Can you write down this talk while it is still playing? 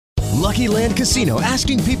Lucky Land Casino,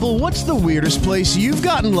 asking people, what's the weirdest place you've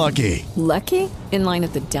gotten lucky? Lucky? In line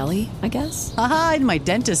at the deli, I guess? Aha, in my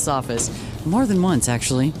dentist's office. More than once,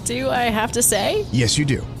 actually. Do I have to say? Yes, you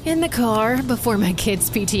do. In the car before my kids'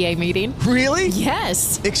 PTA meeting. Really?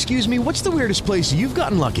 Yes. Excuse me, what's the weirdest place you've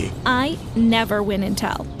gotten lucky? I never win and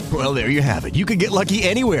tell. Well, there you have it. You can get lucky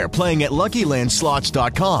anywhere, playing at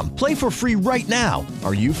LuckyLandSlots.com. Play for free right now.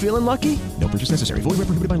 Are you feeling lucky? No purchase necessary. Void where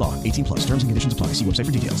prohibited by law. 18 plus. Terms and conditions apply. See website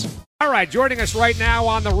for details. All right, joining us right now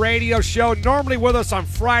on the radio show, normally with us on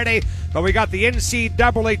Friday, but we got the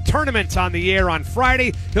NCAA tournament on the air on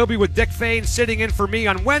Friday. He'll be with Dick Fain sitting in for me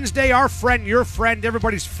on Wednesday. Our friend, your friend,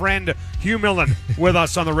 everybody's friend, Hugh Millen, with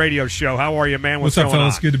us on the radio show. How are you, man? What's up,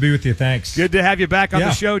 fellas? Good to be with you. Thanks. Good to have you back on the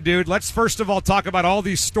show, dude. Let's first of all talk about all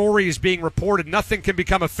these stories being reported. Nothing can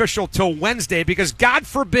become official till Wednesday because, God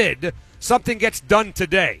forbid, something gets done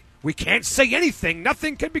today. We can't say anything.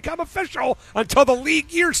 Nothing can become official until the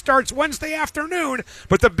league year starts Wednesday afternoon.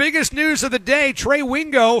 But the biggest news of the day, Trey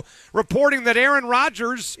Wingo reporting that Aaron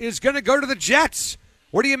Rodgers is going to go to the Jets.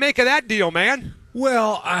 What do you make of that deal, man?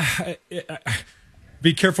 Well,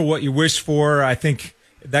 be careful what you wish for. I think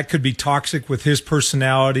that could be toxic with his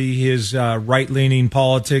personality, his right-leaning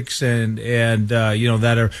politics, and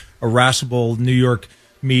that irascible New York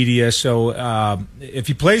media. So if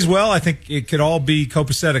he plays well, I think it could all be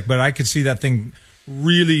copacetic, but I could see that thing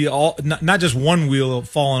really not just one wheel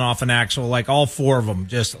falling off an axle, like all four of them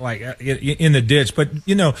just like in the ditch. But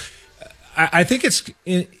I think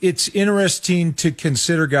it's interesting to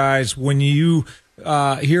consider, guys, when you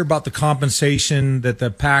hear about the compensation that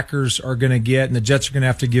the Packers are going to get and the Jets are going to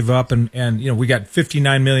have to give up, and we got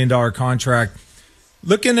 $59 million contract.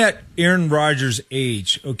 Looking at Aaron Rodgers'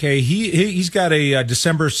 age, okay, he's got a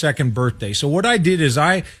December 2nd birthday. So what I did is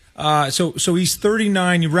so he's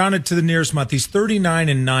 39. You round it to the nearest month. He's 39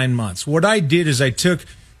 in 9 months. What I did is I took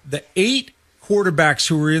the 8 quarterbacks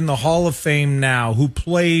who are in the Hall of Fame now who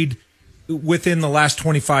played within the last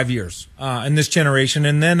 25 years in this generation,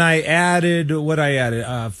 and then I added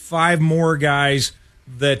 5 more guys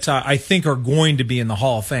that I think are going to be in the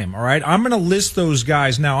Hall of Fame. All right, I'm going to list those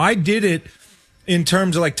guys now. I did it in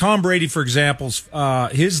terms of like Tom Brady, for example,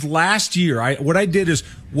 his last year. What I did is,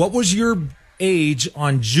 what was your age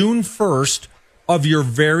on June 1st of your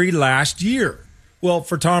very last year? Well,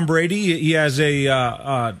 for Tom Brady, he has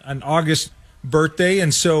an August birthday,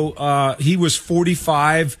 and so he was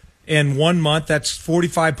 45 and 1 month. That's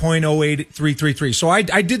 45.08333. So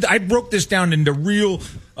I broke this down into real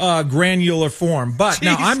granular form. But Jesus.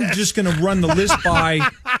 Now I'm just going to run the list by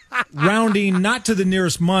rounding not to the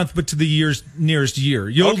nearest month, but to the nearest year.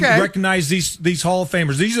 You'll recognize these Hall of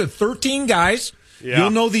Famers. These are 13 guys. Yeah.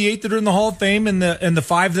 You'll know the 8 that are in the Hall of Fame and the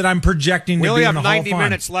 5 that I'm projecting to be in the Hall of Fame. We only have 90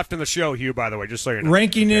 minutes left in the show, Hugh, by the way, just so you know.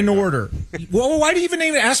 Ranking in order. Well, why do you even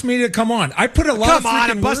ask me to come on? I put a lot of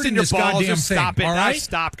freaking word in this goddamn thing. Stop it. All right?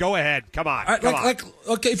 Stop. Go ahead. Come on.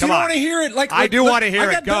 Okay, if you don't want to hear it, I do want to hear it.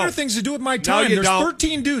 I got better things to do with my time. No, There's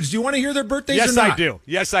 13 dudes. Do you want to hear their birthdays or not? Yes, I do.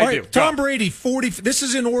 Yes, I do. Tom Brady, 40. This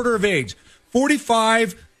is in order of age.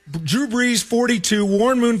 45. Drew Brees, 42.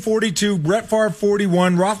 Warren Moon, 42. Brett Favre,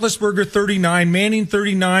 41. Roethlisberger, 39. Manning,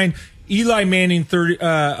 39. Eli Manning,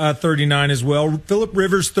 39 as well. Phillip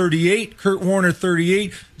Rivers, 38. Kurt Warner,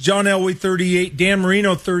 38. John Elway, 38. Dan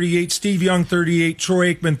Marino, 38. Steve Young, 38.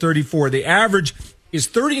 Troy Aikman, 34. The average is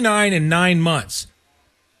 39 in 9 months.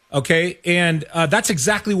 Okay, and that's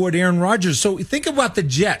exactly what Aaron Rodgers. So think about the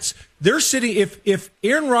Jets. They're sitting. If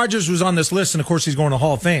Aaron Rodgers was on this list, and of course he's going to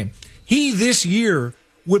Hall of Fame, he this year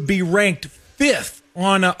would be ranked 5th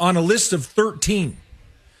on a list of 13.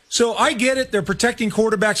 So I get it. They're protecting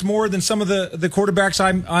quarterbacks more than some of the quarterbacks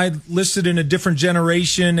I listed in a different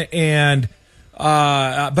generation. And but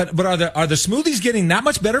are the smoothies getting that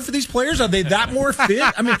much better for these players? Are they that more fit?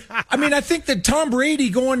 I mean, I think that Tom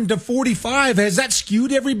Brady going to 45, has that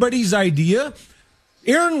skewed everybody's idea?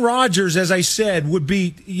 Aaron Rodgers, as I said, would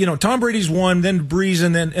be, Tom Brady's 1, then Brees,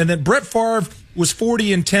 and then Brett Favre was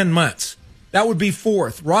 40 in 10 months. That would be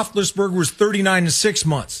 4th. Roethlisberger was 39 in 6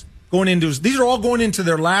 months. These are all going into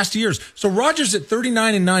their last years. So Rodgers at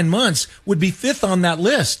 39 in 9 months would be 5th on that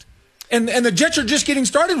list. And the Jets are just getting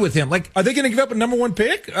started with him. Like, are they going to give up a number 1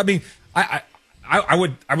 pick? I mean, I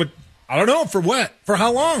would. I don't know for what, for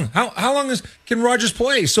how long. How long can Rodgers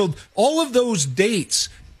play? So all of those dates,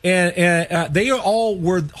 and they all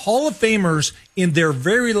were Hall of Famers in their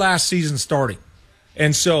very last season starting.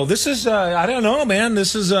 And so this is, I don't know, man.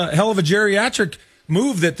 This is a hell of a geriatric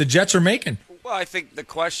move that the Jets are making. Well, I think the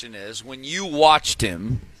question is, when you watched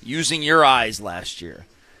him using your eyes last year,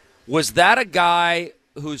 was that a guy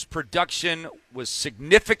whose production was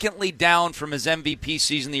significantly down from his MVP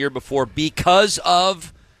season the year before because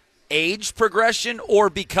of age progression or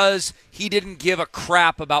because he didn't give a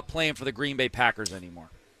crap about playing for the Green Bay Packers anymore?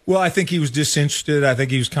 Well, I think he was disinterested. I think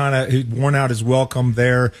he was he'd worn out his welcome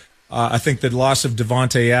there. I think the loss of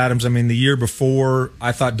Davante Adams. I mean, the year before,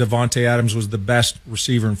 I thought Davante Adams was the best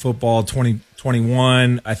receiver in football.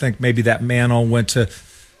 2021, I think maybe that mantle went to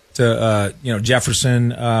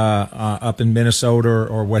Jefferson up in Minnesota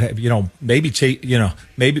or what have you. Maybe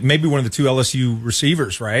one of the two LSU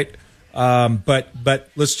receivers, right? But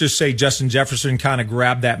let's just say Justin Jefferson kind of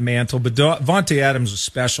grabbed that mantle. But Davante Adams is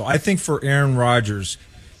special. I think for Aaron Rodgers,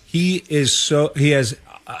 he has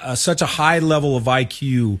such a high level of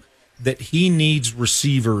IQ that he needs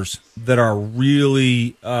receivers that are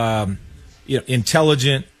really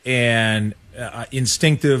intelligent and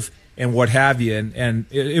instinctive and what have you. And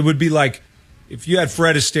it would be like if you had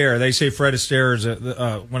Fred Astaire. They say Fred Astaire is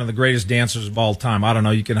one of the greatest dancers of all time. I don't know.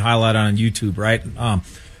 You can highlight it on YouTube, right?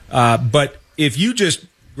 But if you just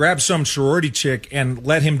grab some sorority chick and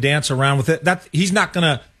let him dance around with it, he's not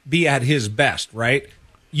going to be at his best, right?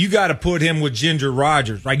 You got to put him with Ginger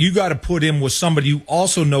Rogers, right? You got to put him with somebody who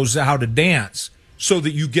also knows how to dance so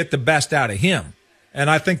that you get the best out of him. And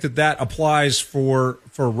I think that applies for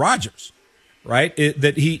Rodgers, right?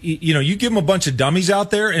 That he you give him a bunch of dummies out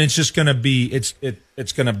there, and it's just going to be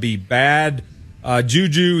it's going to be bad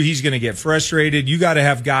juju. He's going to get frustrated. You got to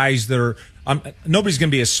have guys that are nobody's going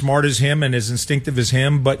to be as smart as him and as instinctive as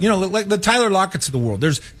him, but like the Tyler Lockett's of the world.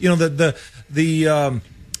 There's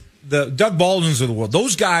the Doug Baldwins of the world.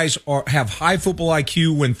 Those guys have high football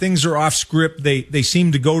IQ. When things are off script, they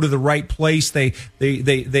seem to go to the right place. They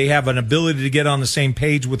have an ability to get on the same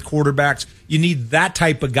page with quarterbacks. You need that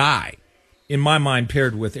type of guy, in my mind,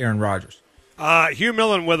 paired with Aaron Rodgers. Hugh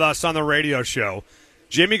Millen with us on the radio show.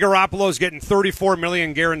 Jimmy Garoppolo's getting $34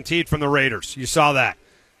 million guaranteed from the Raiders. You saw that.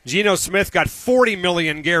 Geno Smith got $40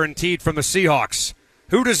 million guaranteed from the Seahawks.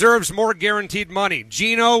 Who deserves more guaranteed money,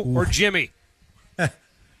 Geno or Jimmy?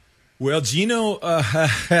 Well, Geno,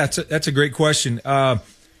 that's a great question.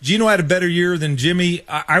 Geno had a better year than Jimmy.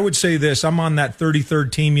 I would say this. I'm on that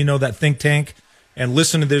 33rd team, that think tank, and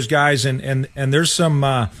listen to those guys. And there's some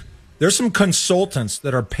consultants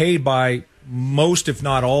that are paid by most, if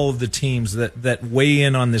not all, of the teams that weigh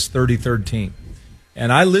in on this 33rd team.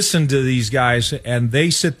 And I listen to these guys, and they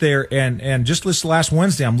sit there and just last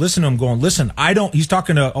Wednesday, I'm listening to them going, listen, he's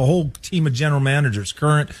talking to a whole team of general managers,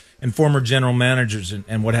 current and former general managers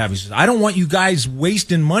and what have you. He says, I don't want you guys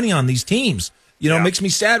wasting money on these teams. It makes me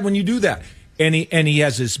sad when you do that. And he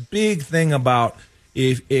has this big thing about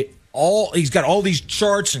he's got all these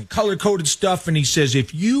charts and color-coded stuff, and he says,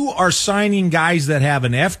 if you are signing guys that have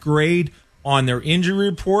an F grade on their injury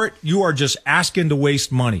report, you are just asking to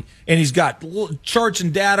waste money. And he's got charts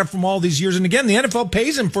and data from all these years. And again, the NFL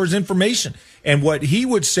pays him for his information. And what he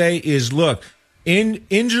would say is, look,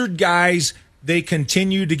 injured guys, they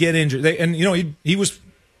continue to get injured. He was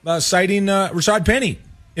citing Rashad Penny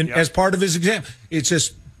as part of his exam. It's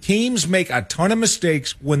just teams make a ton of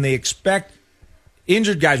mistakes when they expect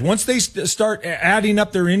injured guys. Once they start adding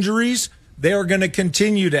up their injuries, they are going to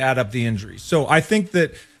continue to add up the injuries. So I think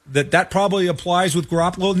that probably applies with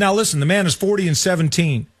Garoppolo. Now, listen, the man is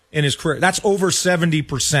 40-17 in his career. That's over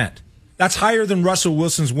 70%. That's higher than Russell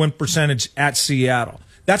Wilson's win percentage at Seattle.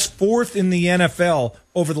 That's fourth in the NFL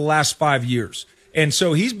over the last 5 years. And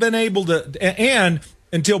so he's been able to, and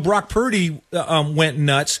until Brock Purdy went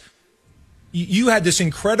nuts, you had this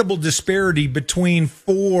incredible disparity between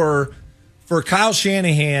for Kyle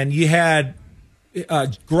Shanahan, you had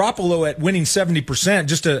Garoppolo at winning 70%,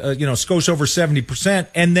 just a skosh over 70%,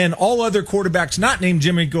 and then all other quarterbacks not named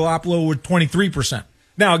Jimmy Garoppolo with 23%.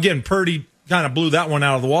 Now, again, Purdy kind of blew that one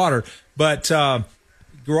out of the water, but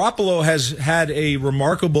Garoppolo has had a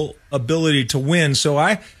remarkable ability to win.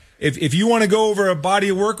 So if you want to go over a body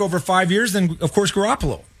of work over 5 years, then of course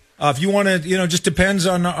Garoppolo. If you want to, just depends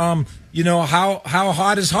on how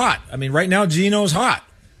hot is hot. I mean, right now Geno's hot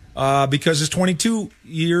because his 22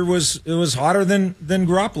 year was hotter than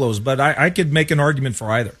Garoppolo's. But I could make an argument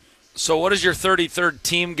for either. So what does your 33rd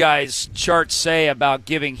team guys chart say about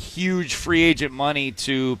giving huge free agent money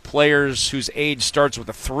to players whose age starts with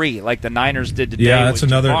a 3, like the Niners did today? Yeah, that's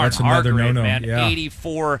another Hargrave, no-no. Man, yeah.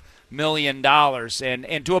 $84 million,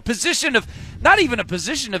 and to a position of not even a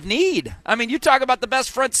position of need. I mean, you talk about the best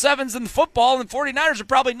front sevens in football, and the 49ers are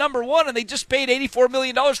probably number one, and they just paid $84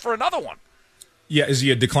 million for another one. Yeah, is he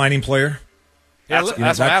a declining player? That's what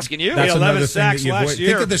I'm asking you. That's 11 sacks last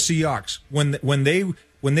year. Think of the Seahawks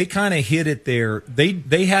when they kind of hit it there.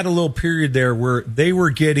 They had a little period there where they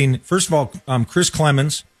were getting, first of all, Chris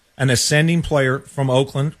Clemens, an ascending player from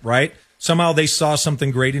Oakland, right? Somehow they saw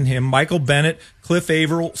something great in him. Michael Bennett, Cliff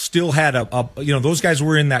Averill still had those guys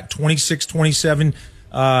were in that 26, 27,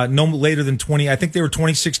 no later than 20. I think they were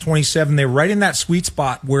 26, 27. They were right in that sweet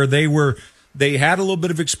spot where they had a little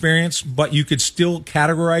bit of experience, but you could still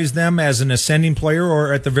categorize them as an ascending player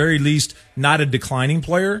or at the very least not a declining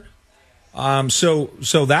player.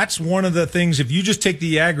 So that's one of the things. If you just take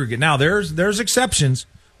the aggregate, now there's exceptions,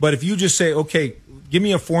 but if you just say, okay, give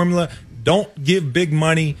me a formula, don't give big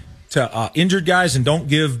money to injured guys and don't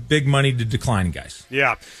give big money to declining guys.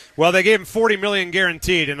 Yeah. Well, they gave him $40 million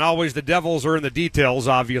guaranteed, and always the devils are in the details,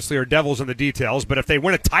 obviously, or devils in the details. But if they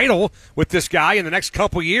win a title with this guy in the next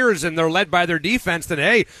couple years and they're led by their defense, then,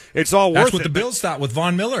 hey, it's all worth it. That's what the Bills thought with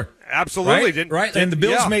Von Miller. Absolutely. Right. And the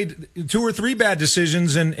Bills made 2 or 3 bad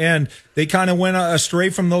decisions, and they kind of went astray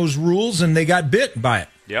from those rules, and they got bit by it.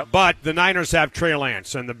 Yep. But the Niners have Trey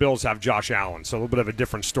Lance, and the Bills have Josh Allen, so a little bit of a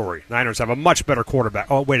different story. Niners have a much better quarterback.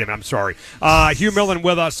 Oh, wait a minute, I'm sorry. Hugh Millen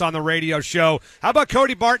with us on the radio show. How about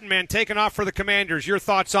Cody Barton, man, taking off for the Commanders? Your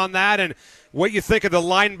thoughts on that and what you think of the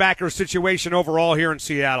linebacker situation overall here in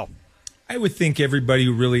Seattle? I would think everybody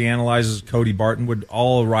who really analyzes Cody Barton would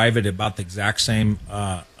all arrive at about the exact same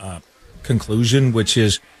conclusion, which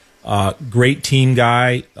is great team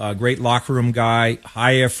guy, great locker room guy,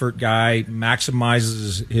 high effort guy,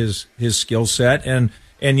 maximizes his skill set, and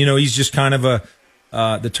he's just kind of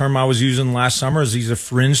the term I was using last summer is he's a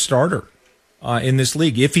fringe starter in this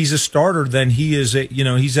league. If he's a starter, then he is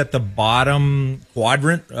he's at the bottom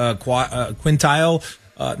quadrant, quintile.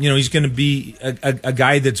 He's going to be a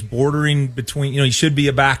guy that's bordering between. He should be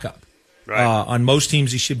a backup. Right. On most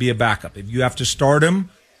teams, he should be a backup. If you have to start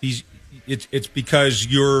him, it's because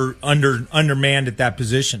you're undermanned at that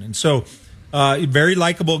position. And so, very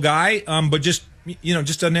likable guy, but just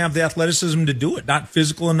doesn't have the athleticism to do it. Not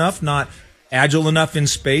physical enough, not agile enough in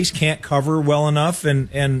space, can't cover well enough.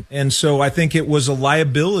 And so I think it was a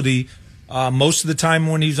liability. Most of the time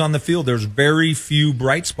when he's on the field, there's very few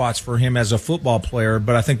bright spots for him as a football player,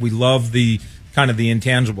 but I think we love the kind of the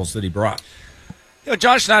intangibles that he brought.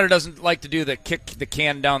 John Schneider doesn't like to do the kick the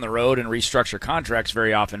can down the road and restructure contracts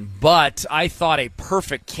very often, but I thought a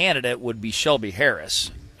perfect candidate would be Shelby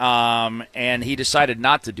Harris. And he decided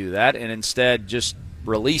not to do that and instead just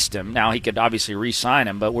released him. Now, he could obviously re-sign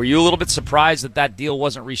him, but were you a little bit surprised that deal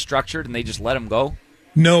wasn't restructured and they just let him go?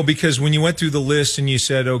 No, because when you went through the list and you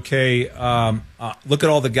said, okay, look at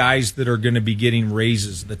all the guys that are going to be getting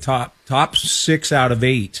raises, the top 6 out of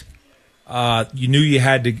 8, you knew you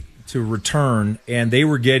had to return, and they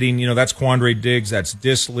were getting, that's Quandre Diggs, that's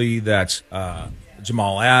Disley, that's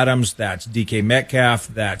Jamal Adams, that's DK Metcalf,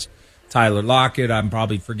 that's Tyler Lockett. I'm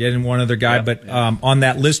probably forgetting one other guy, but on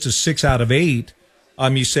that list of 6 out of 8,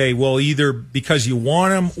 you say, well, either because you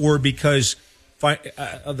want them or because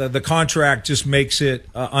the contract just makes it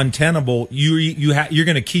untenable. You're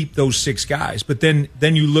going to keep those 6 guys, but then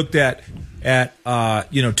you looked at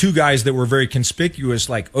 2 guys that were very conspicuous.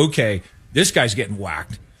 Like, okay, this guy's getting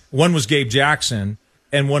whacked. One was Gabe Jackson,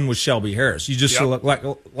 and one was Shelby Harris. You just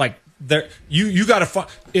like there. You got to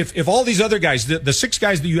if all these other guys, the 6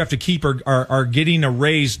 guys that you have to keep are getting a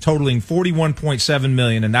raise totaling $41.7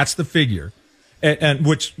 million, and that's the figure. And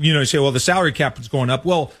which you say, well, the salary cap is going up.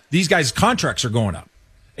 Well, these guys' contracts are going up,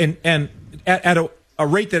 and at a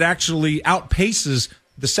rate that actually outpaces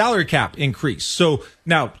the salary cap increase. So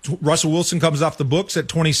now Russell Wilson comes off the books at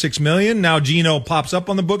 $26 million. Now Geno pops up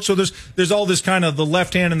on the book. So there's all this kind of the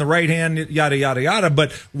left hand and the right hand, yada yada yada.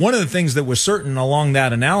 But one of the things that was certain along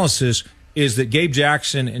that analysis is that Gabe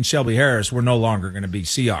Jackson and Shelby Harris were no longer going to be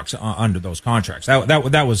Seahawks under those contracts.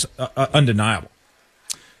 That was undeniable.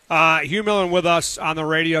 Hugh Millen with us on the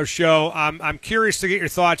radio show. I'm curious to get your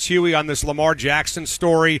thoughts, Huey, on this Lamar Jackson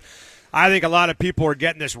story. I think a lot of people are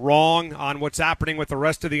getting this wrong on what's happening with the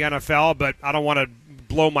rest of the NFL, but I don't want to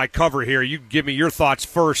blow my cover here. You give me your thoughts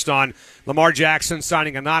first on Lamar Jackson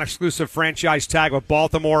signing a non-exclusive franchise tag with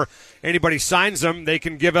Baltimore. Anybody signs them, they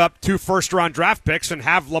can give up 2 first-round draft picks and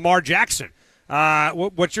have Lamar Jackson.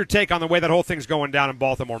 What's your take on the way that whole thing's going down in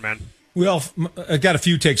Baltimore, man? Well, I got a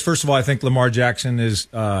few takes. First of all, I think Lamar Jackson is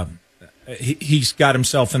he's got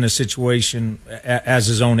himself in a situation as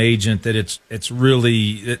his own agent that it's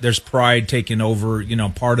really there's pride taking over.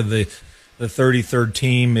 Part of the 33rd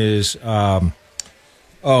team is Marty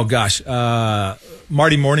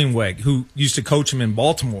Mornhinweg, who used to coach him in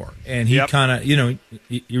Baltimore, and he kind of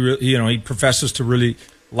he professes to really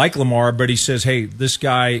like Lamar, but he says, hey, this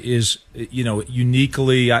guy is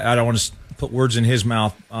uniquely. I don't want to put words in his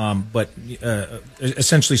mouth, but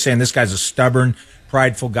essentially saying this guy's a stubborn,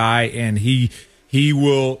 prideful guy, and he he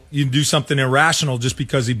will do something irrational just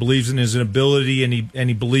because he believes in his ability and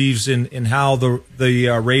he believes in how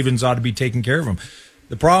the Ravens ought to be taking care of him.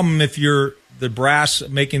 The problem, if you're the brass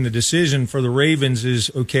making the decision for the Ravens,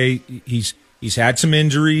 is okay. He's had some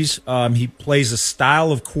injuries. He plays a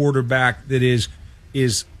style of quarterback that is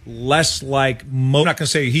less like. I'm not going to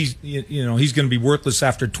say he's going to be worthless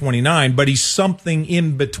after 29, but he's something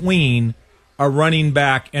in between a running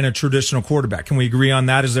back and a traditional quarterback. Can we agree on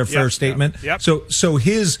that? Is there a fair statement? Yep. So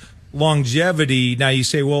his longevity. Now you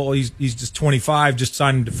say, well, he's just 25, just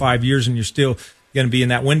signed him to 5 years, and you're still going to be in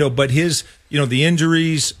that window. But his, the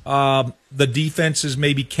injuries, the defense is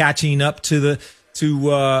maybe catching up to the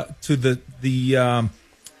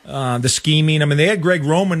scheming. I mean, they had Greg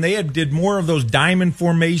Roman. They did more of those diamond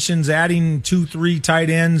formations, adding 2-3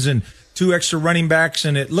 tight ends and 2 extra running backs,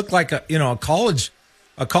 and it looked like a college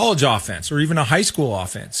offense or even a high school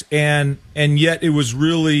offense, and yet it was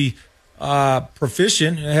really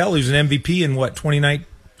proficient. Hell, he was an MVP in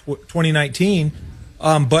 2019.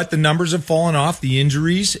 But the numbers have fallen off, the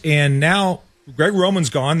injuries, and now Greg Roman's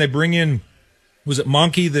gone. They bring in, was it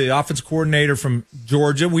Monkey, the offensive coordinator from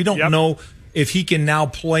Georgia? We don't know if he can now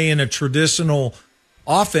play in a traditional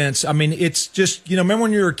offense. I mean, it's just, remember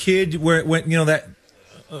when you were a kid, when that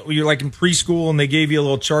you're like in preschool and they gave you a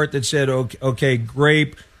little chart that said, okay,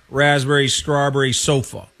 grape, raspberry, strawberry,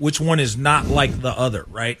 sofa. Which one is not like the other,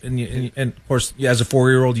 right? And of course, as a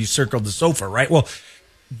 4-year-old, you circled the sofa, right? Well,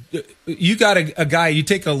 you got a guy. You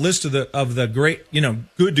take a list of the great,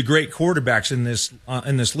 good to great quarterbacks in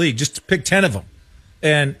this league. Just pick 10 of them,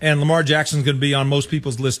 and Lamar Jackson's going to be on most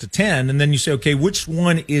people's list of 10. And then you say, okay, which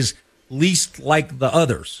one is least like the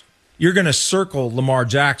others? You're going to circle Lamar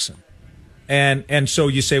Jackson, and so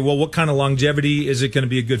you say, well, what kind of longevity is it going to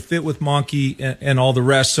be a good fit with Monkey and all the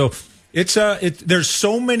rest? So there's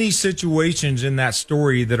so many situations in that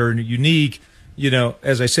story that are unique.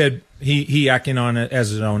 As I said, he acting on it as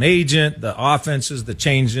his own agent, the offenses, the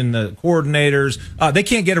change in the coordinators. They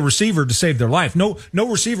can't get a receiver to save their life. No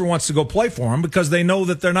receiver wants to go play for him because they know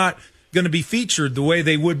that they're not going to be featured the way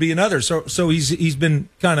they would be in others. So he's been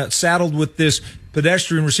kind of saddled with this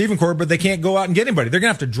pedestrian receiving corps, but they can't go out and get anybody. They're going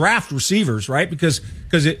to have to draft receivers, right? Because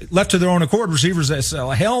left to their own accord, receivers that say,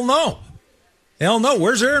 hell no.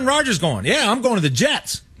 Where's Aaron Rodgers going? Yeah, I'm going to the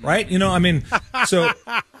Jets. Right? Right? I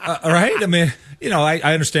mean, I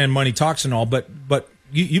understand money talks and all, but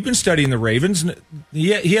you've been studying the Ravens. And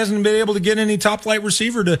he hasn't been able to get any top flight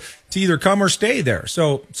receiver to either come or stay there.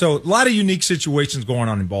 So a lot of unique situations going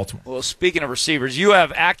on in Baltimore. Well, speaking of receivers, you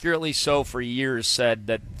have accurately so for years said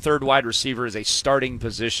that third wide receiver is a starting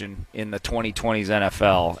position in the 2020s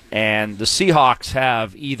NFL. And the Seahawks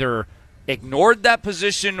have either ignored that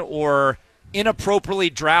position or inappropriately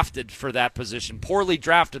drafted for that position, poorly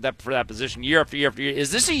drafted for that position year after year after year.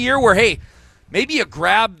 Is this a year where, hey, maybe you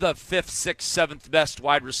grab the 5th, 6th, 7th best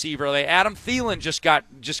wide receiver? Like Adam Thielen just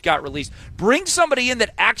got released. Bring somebody in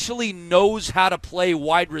that actually knows how to play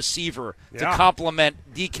wide receiver to complement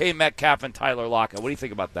DK Metcalf and Tyler Lockett. What do you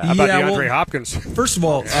think about that? How about DeAndre Hopkins? First of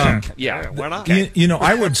all, why not?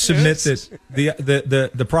 I would submit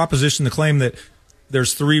that the proposition, the claim that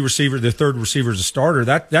there's 3 receivers, the third receiver is a starter,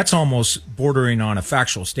 that's almost bordering on a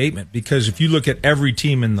factual statement, because if you look at every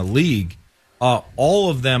team in the league, all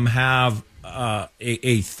of them have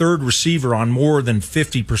a third receiver on more than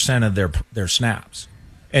 50% of their snaps.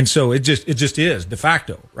 And so it just is de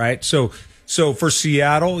facto, right? So for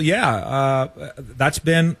Seattle, that's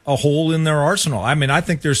been a hole in their arsenal. I mean, I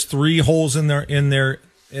think there's 3 holes in their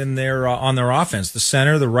on their offense: the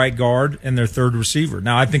center, the right guard, and their third receiver.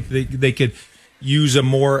 Now, I think they could use a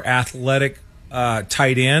more athletic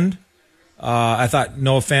tight end. I thought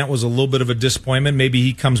Noah Fant was a little bit of a disappointment. Maybe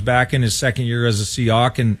he comes back in his second year as a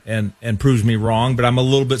Seahawk and proves me wrong, but I'm a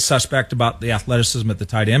little bit suspect about the athleticism at the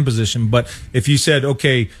tight end position. But if you said,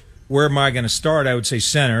 okay, where am I going to start? I would say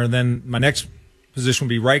center. Then my next position would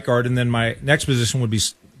be right guard, and then my next position would be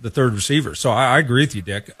the third receiver. So I agree with you,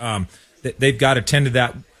 Dick. They've got to tend to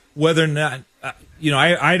that. Whether or not,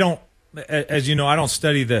 I don't, as you know, I don't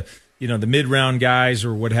study the mid-round guys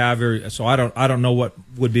or what have you. So I don't know what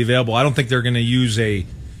would be available. I don't think they're going to use a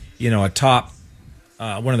top,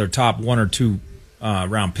 one of their top 1 or 2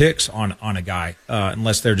 round picks on a guy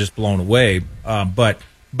unless they're just blown away.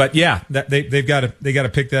 But yeah, they've got to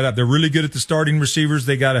pick that up. They're really good at the starting receivers.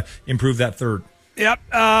 They got to improve that third. Yep.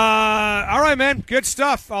 All right, man. Good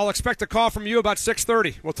stuff. I'll expect a call from you about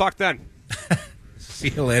 6:30. We'll talk then. See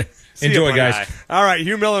you later. Enjoy, guys. All right,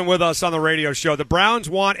 Hugh Millen with us on the radio show. The Browns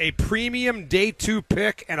want a premium day 2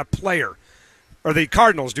 pick and a player, or the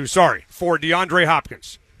Cardinals do, for DeAndre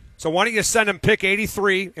Hopkins. So why don't you send him pick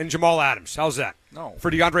 83 and Jamal Adams? How's that? No.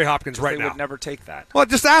 for DeAndre Hopkins right They now? would never take that. Well,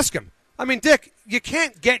 just ask him. I mean, Dick, you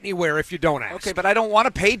can't get anywhere if you don't ask. Okay, but I don't want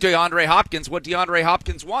to pay DeAndre Hopkins what DeAndre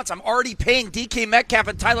Hopkins wants. I'm already paying DK Metcalf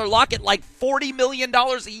and Tyler Lockett like $40 million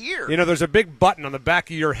a year. You know, there's a big button on the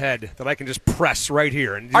back of your head that I can just press right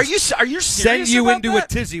here and Are just you serious send you about into that?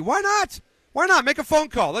 a tizzy. Why not? Why not? Make a phone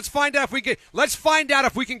call. Let's find out if we can. Let's find out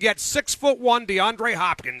if we can get 6'1" DeAndre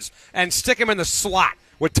Hopkins and stick him in the slot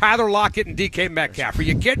with Tyler Lockett and DK Metcalf. Are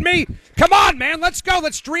you kidding me? Come on, man. Let's go.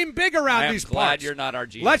 Let's dream big around I am these glad parts. you're not our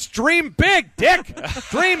GM. Let's dream big, Dick.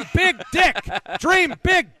 Dream big, Dick. Dream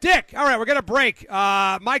big, Dick. All right, we're going to break.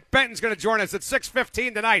 Mike Benton's going to join us at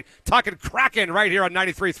 6:15 tonight, talking Kraken right here on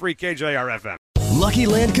 93.3 KJR-FM. Lucky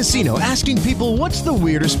Land Casino, asking people, what's the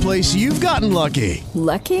weirdest place you've gotten lucky?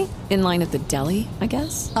 Lucky? In line at the deli, I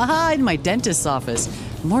guess? Aha, in my dentist's office.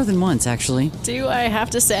 More than once, actually. Do I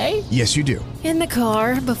have to say? Yes, you do. In the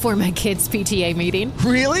car before my kids' PTA meeting.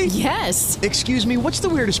 Really? Yes. Excuse me, what's the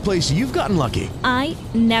weirdest place you've gotten lucky? I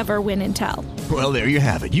never win and tell. Well, there you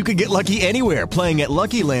have it. You can get lucky anywhere, playing at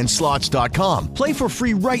LuckyLandSlots.com. Play for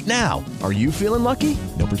free right now. Are you feeling lucky?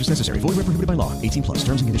 No purchase necessary. Void where prohibited by law. 18+.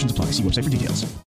 Terms and conditions apply. See website for details.